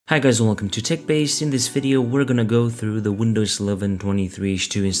Hi guys and welcome to TechBased. In this video we're gonna go through the Windows 11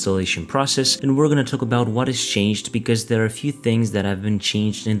 23H2 installation process, and we're gonna talk about what has changed because there are a few things that have been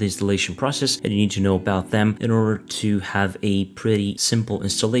changed in the installation process and you need to know about them in order to have a pretty simple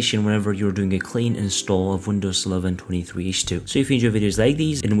installation whenever you're doing a clean install of Windows 11 23H2. So if you enjoy videos like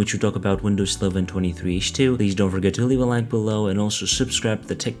these in which we talk about Windows 11 23H2, please don't forget to leave a like below and also subscribe to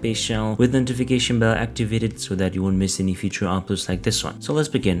the TechBased channel with the notification bell activated so that you won't miss any future uploads like this one. So let's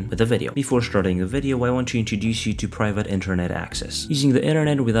begin with the video. Before starting the video, I want to introduce you to private internet access. Using the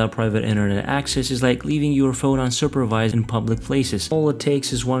internet without private internet access is like leaving your phone unsupervised in public places. All it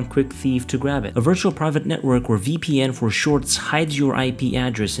takes is one quick thief to grab it. A virtual private network, or VPN for short, hides your IP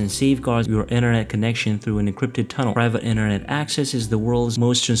address and safeguards your internet connection through an encrypted tunnel. Private internet access is the world's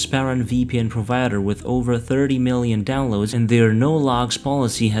most transparent VPN provider with over 30 million downloads, and their no logs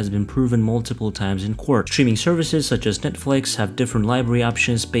policy has been proven multiple times in court. Streaming services such as Netflix have different library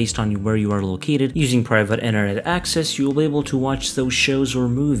options based on where you are located. Using private internet access, you will be able to watch those shows or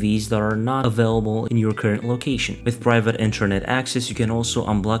movies that are not available in your current location. With private internet access, you can also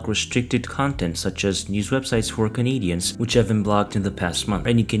unblock restricted content such as news websites for Canadians, which have been blocked in the past month.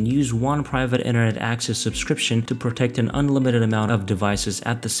 And you can use one private internet access subscription to protect an unlimited amount of devices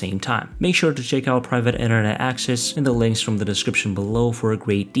at the same time. Make sure to check out private internet access in the links from the description below for a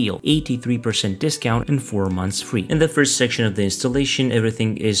great deal, 83% discount and 4 months free. In the first section of the installation,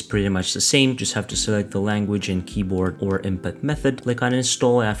 everything is pretty much the same. Just have to select the language and keyboard or input method, click on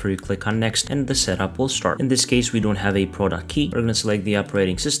install after you click on next, and the setup will start. In this case, we don't have a product key. We're going to select the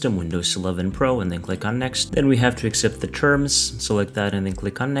operating system, Windows 11 Pro, and then click on next. Then we have to accept the terms, select that and then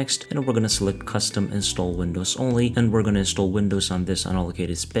click on next, and we're going to select custom install Windows only, and we're going to install Windows on this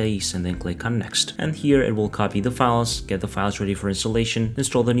unallocated space and then click on next. And here it will copy the files, get the files ready for installation,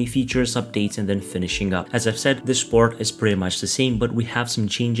 install the new features, updates, and then finishing up. As I've said, this part is pretty much the same, but we have some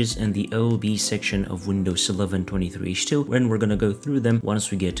changes in the OOB section of Windows 11 23H2, and we're gonna go through them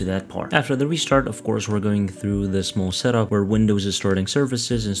once we get to that part. After the restart, of course, we're going through the small setup where Windows is starting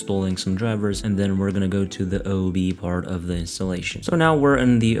services, installing some drivers, and then we're gonna go to the OOB part of the installation. So now we're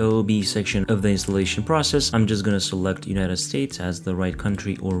in the OOB section of the installation process. I'm just gonna select United States as the right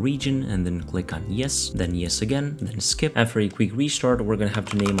country or region, and then click on yes, then yes again, then skip. After a quick restart, we're gonna have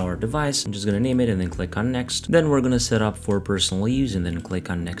to name our device. I'm just gonna name it and then click on next. Then we're gonna set up for personal use and then click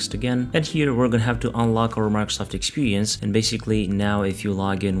on next again. And here we're gonna have to unlock our Microsoft experience, and basically now if you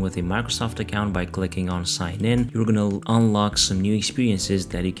log in with a Microsoft account by clicking on sign in, you're gonna unlock some new experiences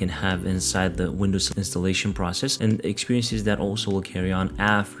that you can have inside the Windows installation process, and experiences that also will carry on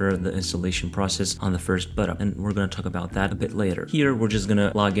after the installation process on the first boot up, and we're gonna talk about that a bit later. Here we're just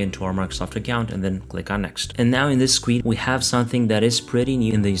gonna log into our Microsoft account and then click on next. And now in this screen we have something that is pretty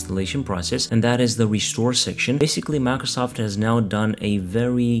new in the installation process, and that is the restore section. Basically Microsoft has now done a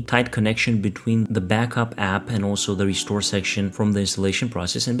very tight connection between the backup app and also the restore section from the installation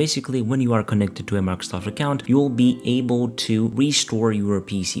process, and basically when you are connected to a Microsoft account, you will be able to restore your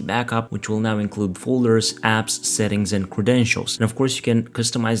PC backup, which will now include folders, apps, settings, and credentials. And of course you can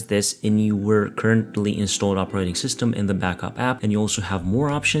customize this in your currently installed operating system in the backup app, and you also have more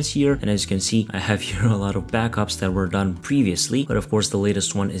options here. And as you can see, I have here a lot of backups that were done previously, but of course the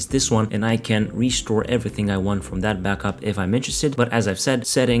latest one is this one, and I can restore everything I want from that backup if I'm interested. But as I've said,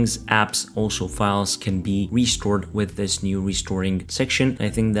 settings, apps, also files can be restored with this new restoring section. I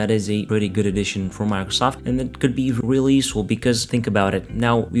think that is a pretty good addition for Microsoft, and it could be really useful because think about it.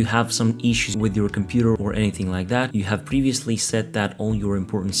 Now you have some issues with your computer or anything like that. You have previously set that all your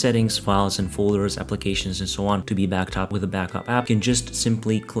important settings, files and folders, applications and so on to be backed up with a backup app. You can just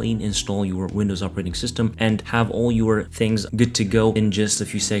simply clean install your Windows operating system and have all your things good to go in just a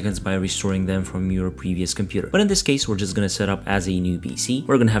few seconds by restoring them from your previous computer. But in this case, we're just going to set up as a new PC.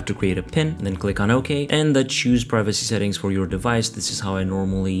 We're going to have to create a PIN and then click on OK, and then choose privacy settings for your device. This is how I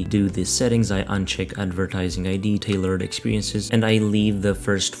normally do these settings. I uncheck advertising ID, tailored experiences, and I leave the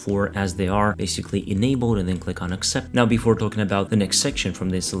first 4 as they are, basically enabled, and then click on accept. Now before talking about the next section from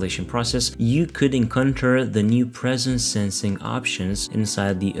the installation process, you could encounter the new presence sensing options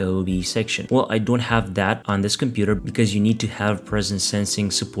inside the OOB section. Well, I don't have that on this computer because you need to have presence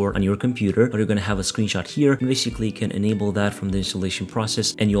sensing support on your computer, but you're going to have a screenshot here, and basically you can enable that from the installation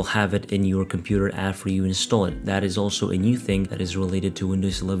process and you'll have it in your computer after you install it. That is also a new thing that is related to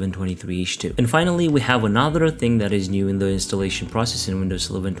Windows 11 23H2. And finally, we have another thing that is new in the installation process in Windows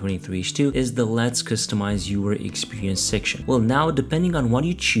 11 23H2 is the Let's Customize Your Experience section. Well, now depending on what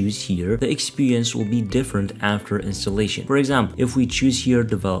you choose here, the experience will be different after installation. For example, if we choose here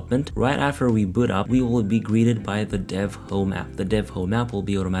development, right after we boot up, we will be greeted by the Dev Home app. The Dev Home app will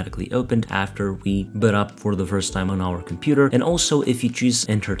be automatically opened after we boot up for the first time on our computer, and also Also, if you choose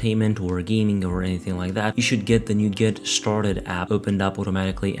entertainment or gaming or anything like that, you should get the new Get Started app opened up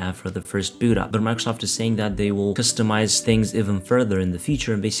automatically after the first boot up. But Microsoft is saying that they will customize things even further in the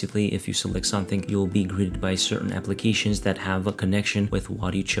future, and basically if you select something, you'll be greeted by certain applications that have a connection with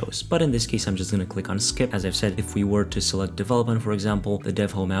what you chose. But in this case, I'm just going to click on skip. As I've said, if we were to select development, for example, the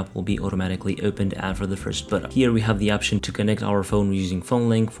dev home app will be automatically opened after the first boot up. Here we have the option to connect our phone using phone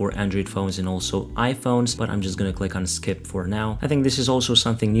link for Android phones and also iPhones, but I'm just going to click on skip for now. I think this is also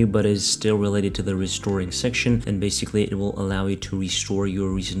something new, but is still related to the restoring section, and basically it will allow you to restore your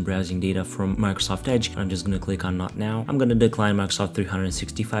recent browsing data from Microsoft Edge. I'm just going to click on not now. I'm going to decline Microsoft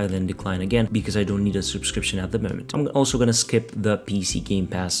 365, then decline again because I don't need a subscription at the moment. I'm also going to skip the PC Game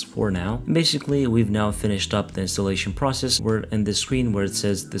Pass for now. And basically, we've now finished up the installation process. We're in the screen where it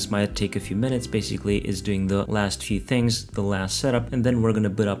says this might take a few minutes. Basically, it's doing the last few things, the last setup, and then we're going to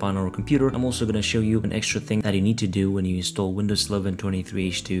boot up on our computer. I'm also going to show you an extra thing that you need to do when you install Windows 11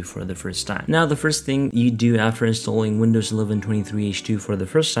 23H2 for the first time. Now, the first thing you do after installing Windows 11 23H2 for the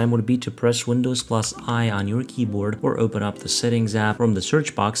first time would be to press Windows plus I on your keyboard or open up the settings app from the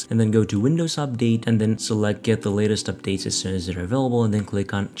search box and then go to Windows Update and then select get the latest updates as soon as they're available, and then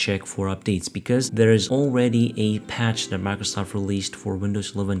click on check for updates because there is already a patch that Microsoft released for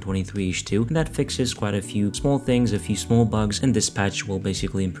Windows 11 23H2 and that fixes quite a few small things, a few small bugs, and this patch will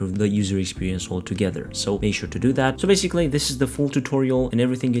basically improve the user experience altogether. So make sure to do that. So basically, this is the full tutorial and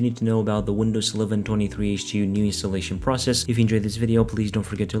everything you need to know about the Windows 11 23H2 new installation process. If you enjoyed this video, please don't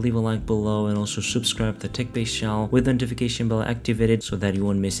forget to leave a like below and also subscribe to the TechBased channel with the notification bell activated so that you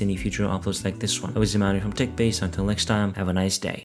won't miss any future uploads like this one. I was Emmanuel from TechBased. Until next time, have a nice day.